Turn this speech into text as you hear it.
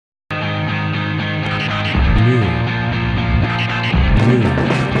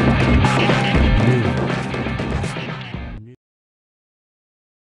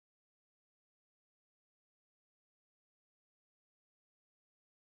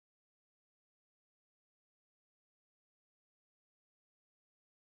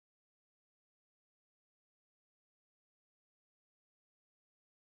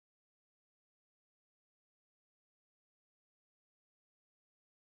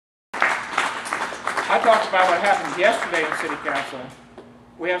I talked about what happened yesterday in City Council.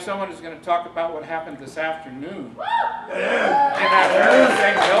 We have someone who's going to talk about what happened this afternoon. In that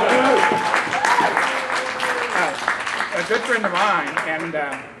same building. A good friend of mine, and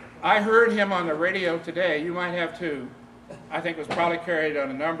I heard him on the radio today. You might have too. I think it was probably carried on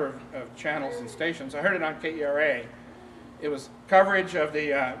a number of channels and stations. I heard it on CAIR. It was coverage of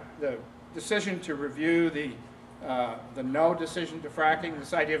the decision to review the no decision to fracking,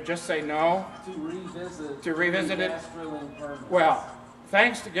 this idea of just say no. To revisit it. Well,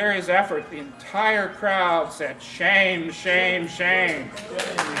 thanks to Gary's effort, the entire crowd said shame, shame, shame. So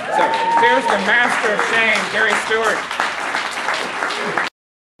here's the master of shame, Gary Stuard.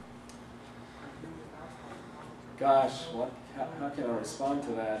 Gosh, how can I respond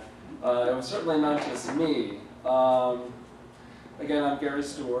to that? It was certainly not just me. Again, I'm Gary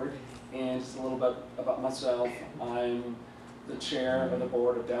Stuard, and just a little bit about myself. I'm the chair of the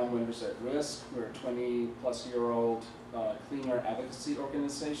board of Downwinders at Risk. We're a 20-plus-year-old clean air advocacy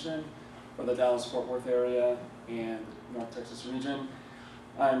organization for the Dallas-Fort Worth area and North Texas region.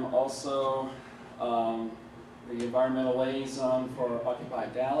 I'm also the environmental liaison for Occupy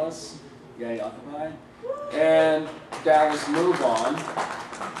Dallas, Yay Occupy, and Dallas MoveOn.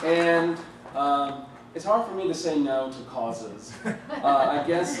 And it's hard for me to say no to causes. I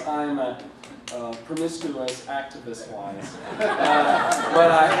guess I'm a promiscuous activist-wise,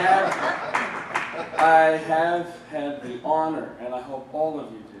 but I have had the honor, and I hope all of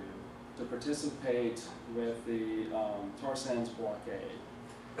you do, to participate with the tar sands blockade,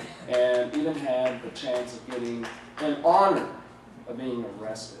 and even had the chance of getting an honor of being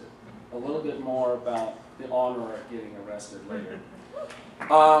arrested. A little bit more about the honor of getting arrested later.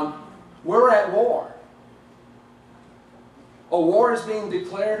 We're at war. A war is being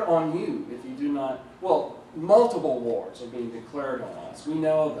declared on you if you do not, well, multiple wars are being declared on us. We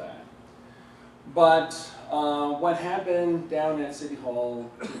know that. But what happened down at City Hall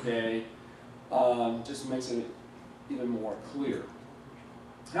today just makes it even more clear.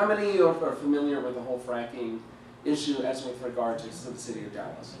 How many of you are familiar with the whole fracking issue as with regard to the city of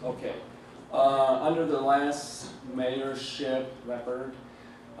Dallas? Okay. Under the last mayorship record,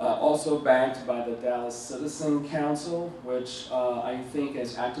 also backed by the Dallas Citizen Council, which I think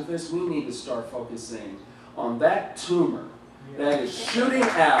as activists we need to start focusing on that tumor that is shooting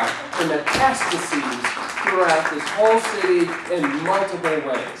out in metastases throughout this whole city in multiple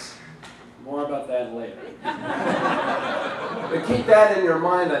ways. More about that later. But keep that in your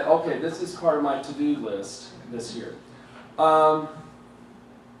mind that, okay, this is part of my to-do list this year.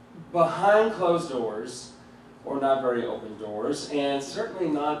 Behind closed doors, or not very open doors, and certainly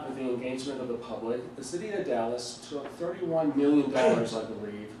not with the engagement of the public, the city of Dallas took $31 million, I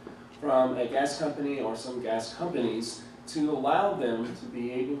believe, from a gas company or some gas companies to allow them to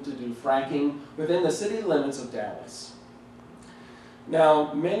be able to do fracking within the city limits of Dallas.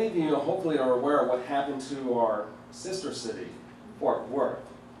 Now, many of you hopefully are aware of what happened to our sister city, Fort Worth.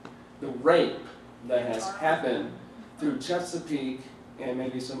 The rape that has happened through Chesapeake and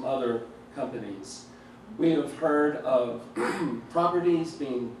maybe some other companies. We have heard of properties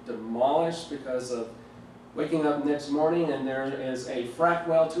being demolished because of waking up next morning and there is a frack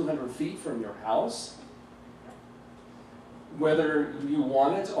well 200 feet from your house, whether you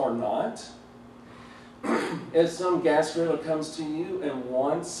want it or not. If some gas driller comes to you and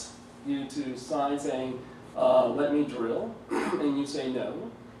wants you to sign saying, let me drill, and you say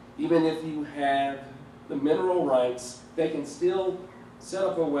no, even if you have the mineral rights, they can still set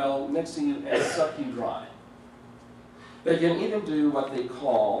up a well next to you and suck you dry. They can even do what they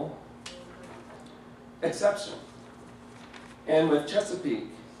call exception. And with Chesapeake,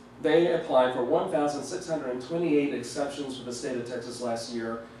 they applied for 1,628 exceptions for the state of Texas last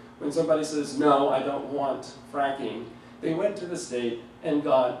year. When somebody says, no, I don't want fracking, they went to the state and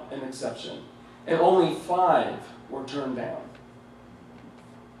got an exception. And only 5 were turned down.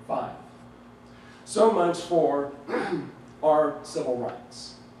 5. So much for our civil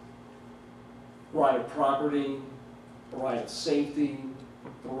rights. Right of property, the right of safety,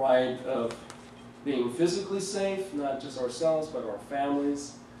 the right of being physically safe, not just ourselves, but our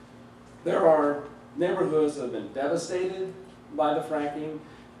families. There are neighborhoods that have been devastated by the fracking.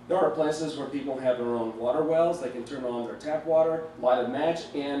 There are places where people have their own water wells. They can turn on their tap water, light a match,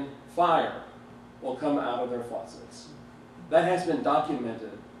 and fire will come out of their faucets. That has been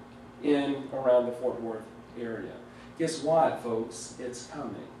documented in around the Fort Worth area. Guess what, folks? It's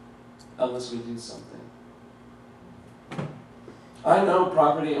coming, unless we do something. I know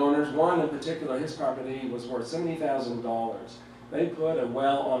property owners, one in particular, his property was worth $70,000. They put a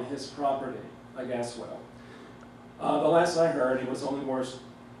well on his property, a gas well. The last I heard, it was only worth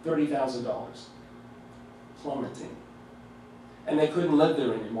 $30,000. plummeting. And they couldn't live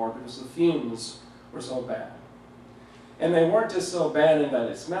there anymore because the fumes were so bad. And they weren't just so bad in that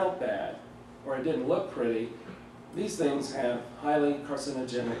it smelled bad or it didn't look pretty. These things have highly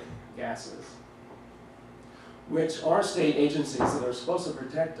carcinogenic gases, which our state agencies that are supposed to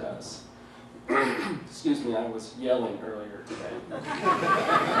protect us, excuse me, I was yelling earlier today,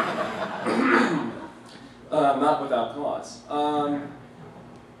 not without cause.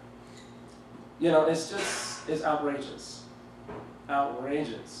 You know, it's outrageous.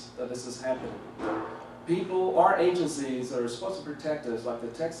 Outrageous that this is happening. People, our agencies that are supposed to protect us, like the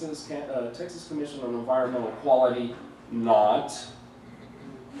Texas Commission on Environmental Quality, not.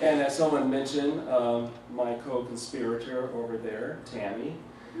 And as someone mentioned, my co-conspirator over there, Tammy,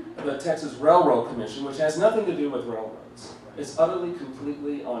 the Texas Railroad Commission, which has nothing to do with railroads. It's utterly,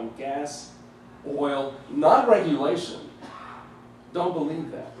 completely on gas, oil, not regulation. Don't believe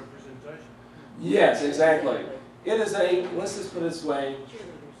that. Representation. Yes, exactly. It is a, let's just put it this way,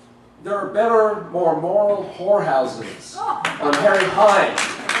 there are better, more moral whorehouses on Harry Hine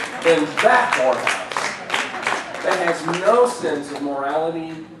than that whorehouse that has no sense of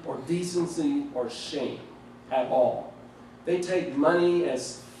morality or decency or shame at all. They take money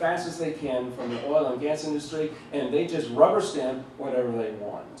as fast as they can from the oil and gas industry and they just rubber stamp whatever they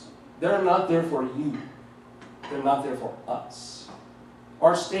want. They're not there for you. They're not there for us.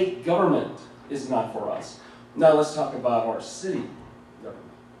 Our state government is not for us. Now let's talk about our city government.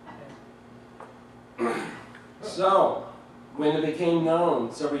 So, when it became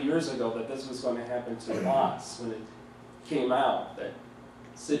known several years ago that this was going to happen to us, when it came out that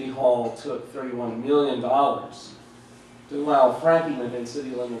City Hall took $31 million to allow fracking within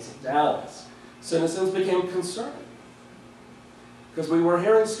city limits of Dallas, citizens became concerned. Because we were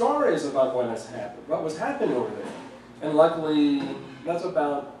hearing stories about what was happening over there. And luckily, that's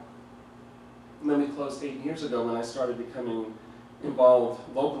about maybe close to 8 years ago when I started becoming involved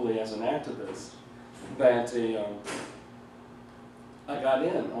locally as an activist, that I got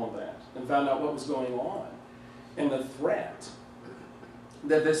in on that and found out what was going on and the threat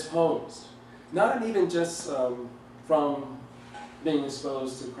that this posed. Not even just from being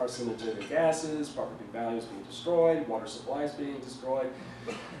exposed to carcinogenic gases, property values being destroyed, water supplies being destroyed,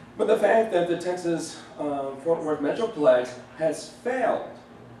 but the fact that the Texas Fort Worth Metroplex has failed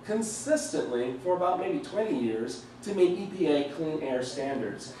consistently for about maybe 20 years to meet EPA clean air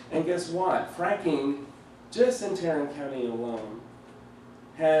standards. And guess what? Fracking, just in Tarrant County alone,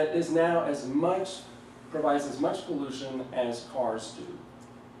 is now provides as much pollution as cars do.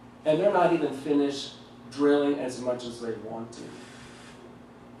 And they're not even finished drilling as much as they want to.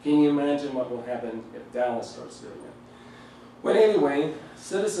 Can you imagine what will happen if Dallas starts doing it? But anyway,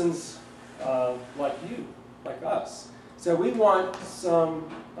 citizens like you, like us, so we want some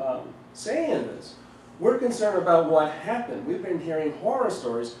say in this. We're concerned about what happened. We've been hearing horror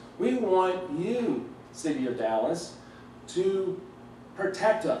stories. We want you, City of Dallas, to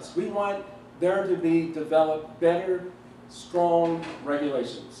protect us. We want there to be developed better, strong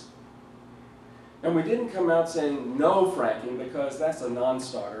regulations. And we didn't come out saying no fracking because that's a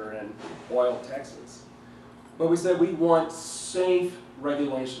non-starter in oil Texas. But we said we want safe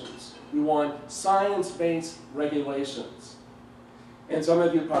regulations. We want science-based regulations. And some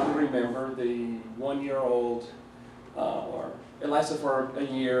of you probably remember the one-year-old, or it lasted for a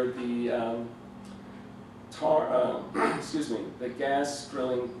year, the the gas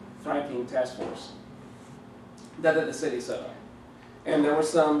drilling fracking task force that the city set up. And there were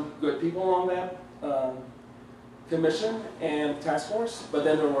some good people on that commission and task force, but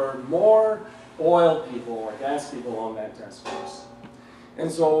then there were more oil people or gas people on that task force. And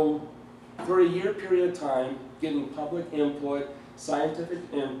so for a year period of time, getting public input, scientific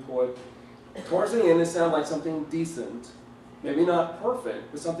input, towards the end it sounded like something decent, maybe not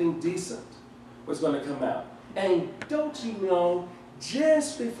perfect, but something decent was going to come out. And don't you know,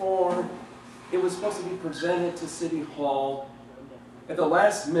 just before it was supposed to be presented to City Hall, at the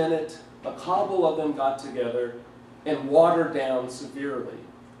last minute, a couple of them got together and watered down severely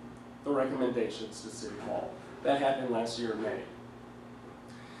the recommendations to City Hall. That happened last year in May.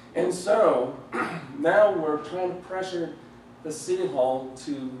 And so, now we're trying to pressure the City Hall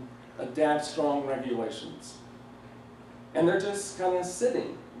to adapt strong regulations. And they're just kind of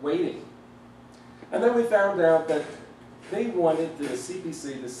sitting, waiting. And then we found out that they wanted the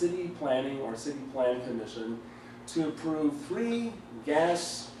CPC, the City Planning or City Plan Commission, to approve 3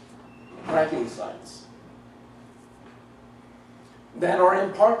 gas fracking sites that are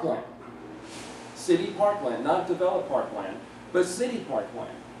in parkland. City parkland, not developed parkland, but city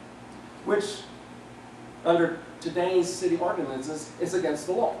parkland, which under today's city ordinances is against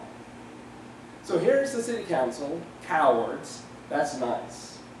the law. So here's the city council, cowards. That's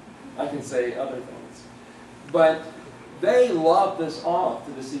nice. I can say other things. But they lobbed this off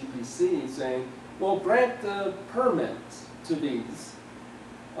to the CPC saying, well, grant the permit to these.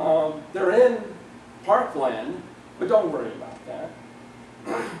 They're in parkland, but don't worry about that.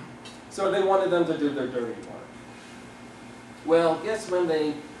 So they wanted them to do their dirty work. Well, guess when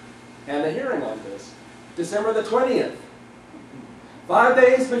they had a hearing on this? December the 20th. 5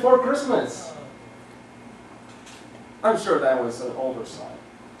 days before Christmas. I'm sure that was an oversight.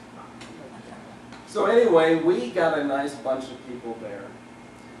 So anyway, we got a nice bunch of people there.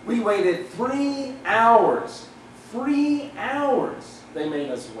 We waited 3 hours. 3 hours they made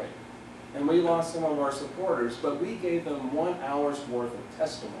us wait. And we lost some of our supporters, but we gave them 1 hour's worth of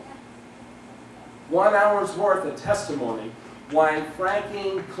testimony. 1 hour's worth of testimony why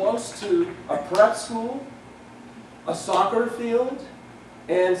fracking close to a prep school, a soccer field,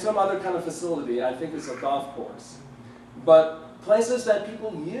 and some other kind of facility, I think it's a golf course, but places that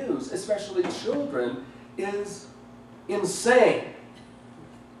people use, especially children, is insane,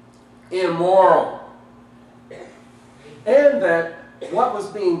 immoral, and that what was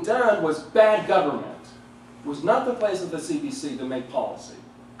being done was bad government. It was not the place of the CBC to make policy.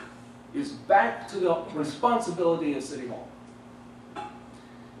 It's back to the responsibility of City Hall.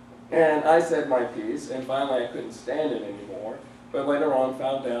 And I said my piece, and finally I couldn't stand it anymore, but later on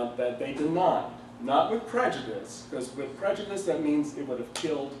found out that they denied, not with prejudice, because with prejudice that means it would have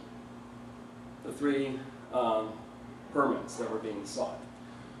killed the 3 permits that were being sought.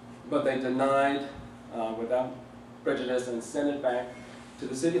 But they denied without prejudice and sent it back to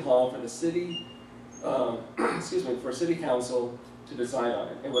the City Hall for the city, for City Council to decide on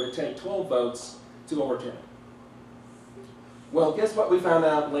it. It would take 12 votes to overturn it. Well, guess what we found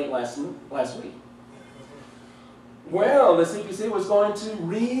out late last week? Well, the CPC was going to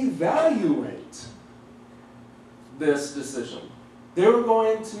reevaluate this decision. They were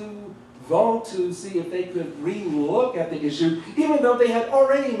going to vote to see if they could re-look at the issue, even though they had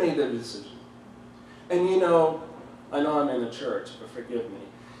already made their decision. And you know, I know I'm in a church, but forgive me.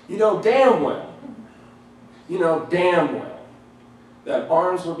 You know damn well that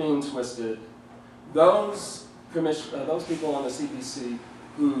arms were being twisted. Those people on the CPC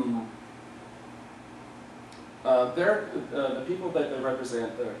who, the people that they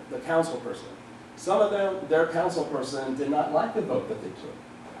represent, the council person, some of them, their council person did not like the vote that they took.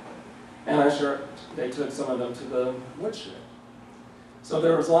 And I'm sure they took some of them to the woodshed. So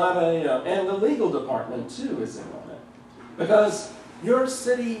there was a lot of, and the legal department too is in on it. Because your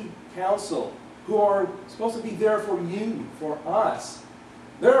city council, who are supposed to be there for you, for us,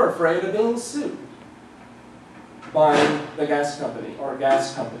 they're afraid of being sued by the gas company or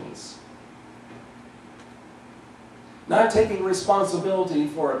gas companies. Not taking responsibility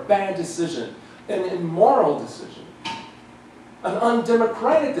for a bad decision, an immoral decision, an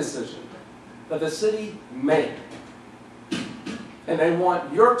undemocratic decision that the city made. And they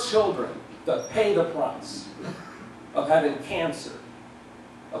want your children to pay the price of having cancer,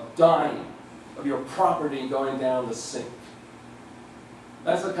 of dying, of your property going down the sink.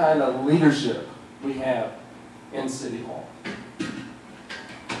 That's the kind of leadership we have in City Hall.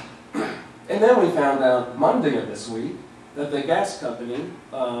 And then we found out Monday of this week that the gas company,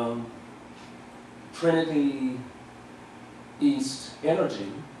 Trinity East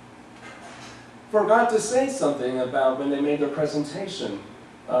Energy, forgot to say something about when they made their presentation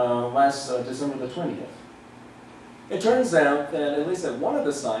last December the 20th. It turns out that at least at one of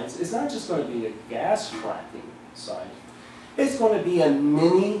the sites, it's not just going to be a gas fracking site. It's going to be a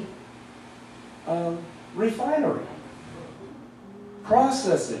mini refinery,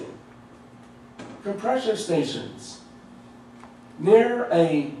 processing, compressor stations, near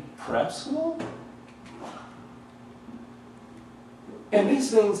a prep school. And these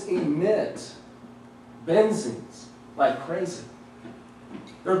things emit benzenes like crazy.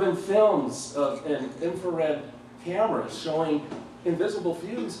 There have been films of infrared cameras showing invisible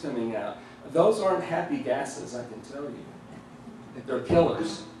fumes coming out. Those aren't happy gases, I can tell you. They're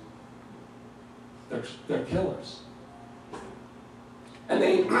killers. They're killers. And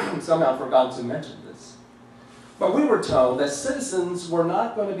they somehow forgot to mention this. But we were told that citizens were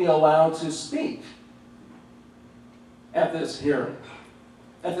not going to be allowed to speak at this hearing,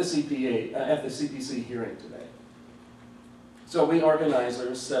 at the CPC hearing today. So we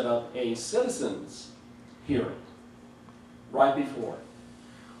organizers set up a citizens hearing right before,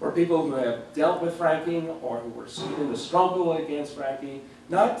 where people who have dealt with fracking or who were in the struggle against fracking,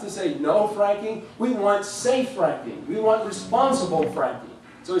 not to say no fracking, we want safe fracking, we want responsible fracking.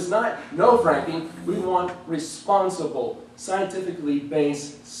 So it's not no fracking, we want responsible, scientifically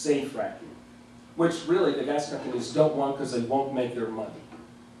based, safe fracking. which really the gas companies don't want because they won't make their money.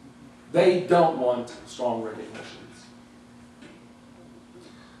 They don't want strong regulations.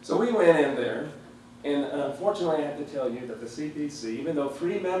 So we went in there, and unfortunately I have to tell you that the CPC, even though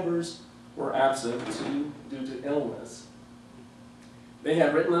 3 members were absent, 2 due to illness, they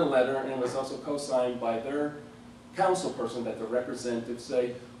had written a letter, and it was also co-signed by their council person, that the representatives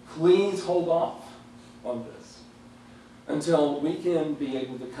say, please hold off on this until we can be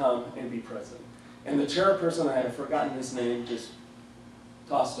able to come and be present. And the chairperson, I have forgotten his name, just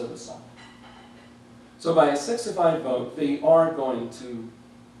tossed it aside. So by a 6-5 vote, they are going to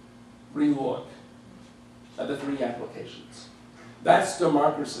relook at the 3 applications. That's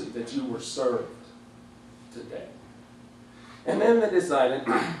democracy, that you were served today. And then they decided,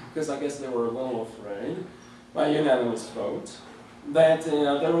 because I guess they were a little afraid, by unanimous vote, that they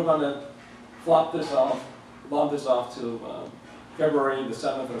were going to lob this off to February the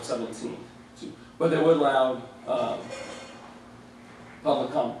 7th or 17th. But they would allow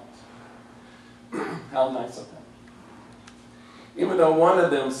public comment. How nice of them. Even though one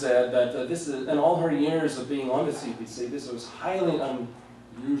of them said that this is, in all her years of being on the CPC, this was highly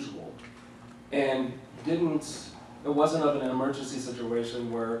unusual, and it wasn't of an emergency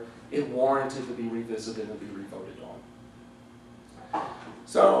situation where it warranted to be revisited and be revoted on.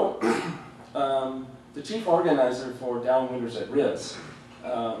 So, the chief organizer for Downwinders at Risk,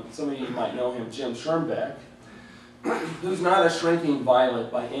 some of you might know him, Jim Schoenbeck, who's not a shrinking violet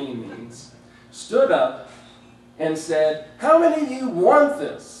by any means, stood up and said, how many of you want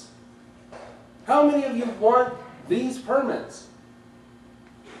this? How many of you want these permits?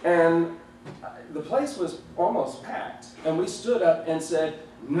 And the place was almost packed, and we stood up and said,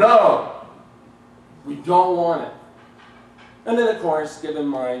 no, we don't want it. And then, of course, given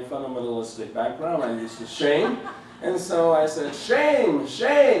my fundamentalistic background, I'm used to shame. And so I said, shame,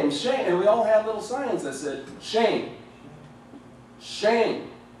 shame, shame. And we all had little signs that said, shame, shame.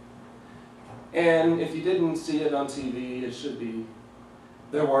 And if you didn't see it on TV, it should be,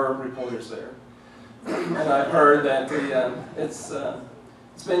 there were reporters there. And I've heard that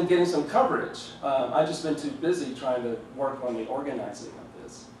it's been getting some coverage. I've just been too busy trying to work on the organizing of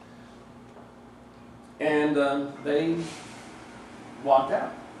this. And they walked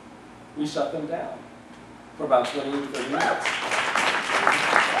out. We shut them down for about 20 to 30 minutes.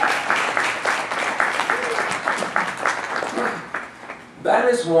 That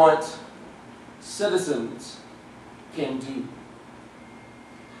is what citizens can do.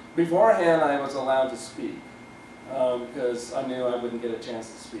 Beforehand, I was allowed to speak because I knew I wouldn't get a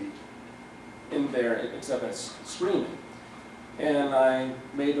chance to speak in there except as screaming. And I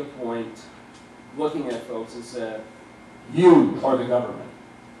made a point looking at folks and said, you are the government.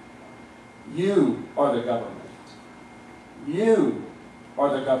 You are the government. You are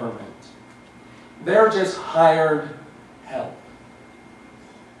the government. They're just hired help.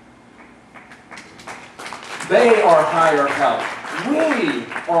 They are hired help. We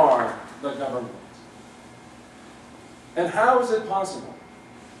are the government. And how is it possible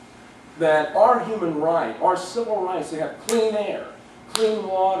that our human right, our civil rights, to have clean air, clean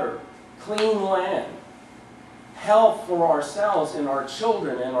water, clean land, health for ourselves and our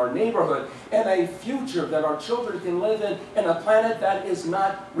children and our neighborhood, and a future that our children can live in a planet that is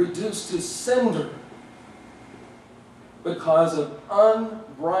not reduced to cinder because of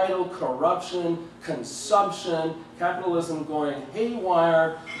unbridled corruption, consumption, capitalism going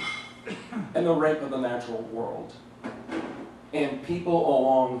haywire, and the rape of the natural world, and people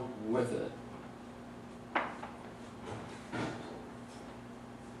along with it.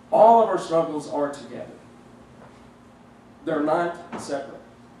 All of our struggles are together. They're not separate.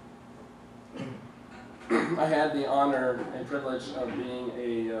 I had the honor and privilege of being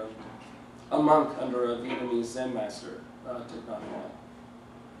a monk under a Vietnamese Zen master, Thich Nhat Hanh.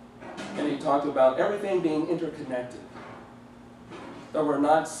 And he talked about everything being interconnected, that we're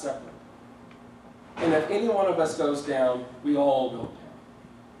not separate. And if any one of us goes down, we all go down.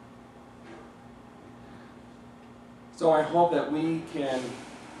 So I hope that we can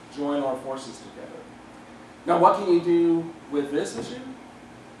join our forces together. Now, what can you do with this issue?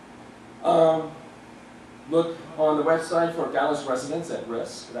 Look on the website for Dallas Residents at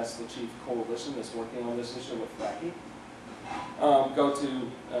Risk. That's the chief coalition that's working on this issue with Frankie. Go to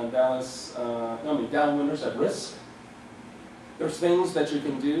Downwinders at Risk. There's things that you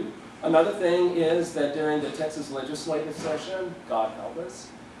can do. Another thing is that during the Texas legislative session, God help us,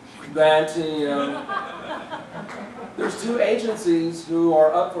 that there's 2 agencies who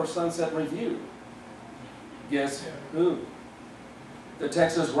are up for sunset review. Guess who? The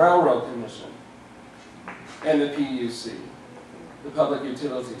Texas Railroad Commission and the PUC. the Public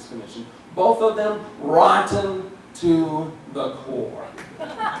Utilities Commission. Both of them rotten to the core.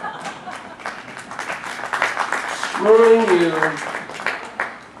 Screwing you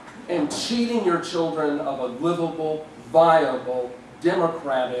and cheating your children of a livable, viable,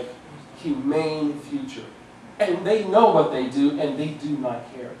 democratic, humane future. And they know what they do, and they do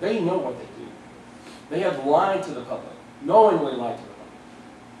not care. They know what they do. They have lied to the public, knowingly lied to the public.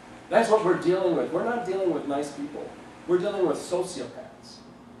 That's what we're dealing with. We're not dealing with nice people. We're dealing with sociopaths.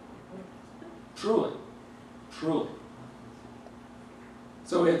 Truly. Truly.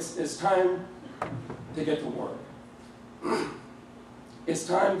 So it's time to get to work. It's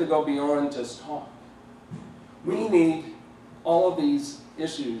time to go beyond just talk. We need, all of these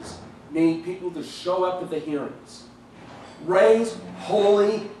issues, need people to show up at the hearings. Raise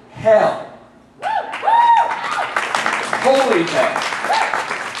holy hell. Holy hell.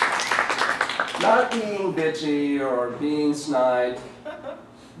 Not being bitchy or being snide,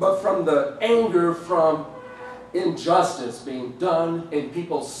 but from the anger from injustice being done and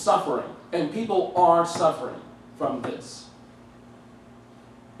people suffering. And people are suffering from this.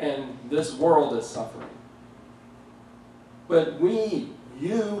 And this world is suffering. But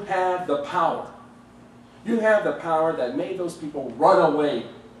you have the power. You have the power that made those people run away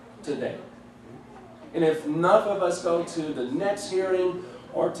today. And if none of us go to the next hearing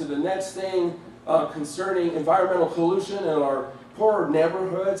or to the next thing concerning environmental pollution in our poorer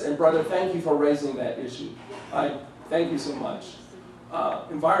neighborhoods, and brother, thank you for raising that issue. I thank you so much.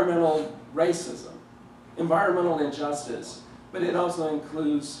 Environmental racism, environmental injustice, but it also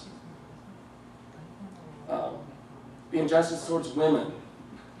includes the injustice towards women,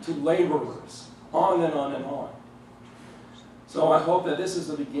 to laborers, on and on and on. So I hope that this is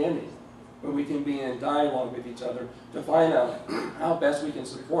the beginning where we can be in dialogue with each other to find out how best we can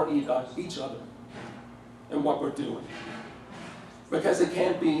support each other in what we're doing. Because it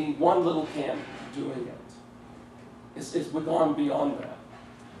can't be one little camp doing it. We've gone beyond that.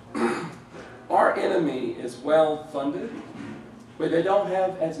 Our enemy is well funded, but they don't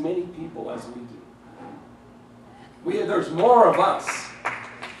have as many people as we do. There's more of us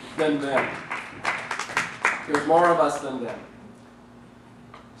than them. There's more of us than them.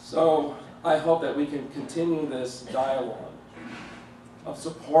 So I hope that we can continue this dialogue of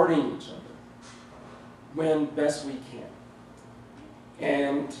supporting each other when best we can.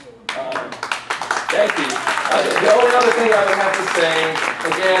 And thank you. The only other thing I would have to say,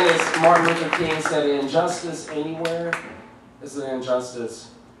 again, is Martin Luther King said, injustice anywhere is an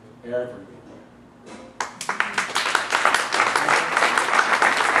injustice everywhere.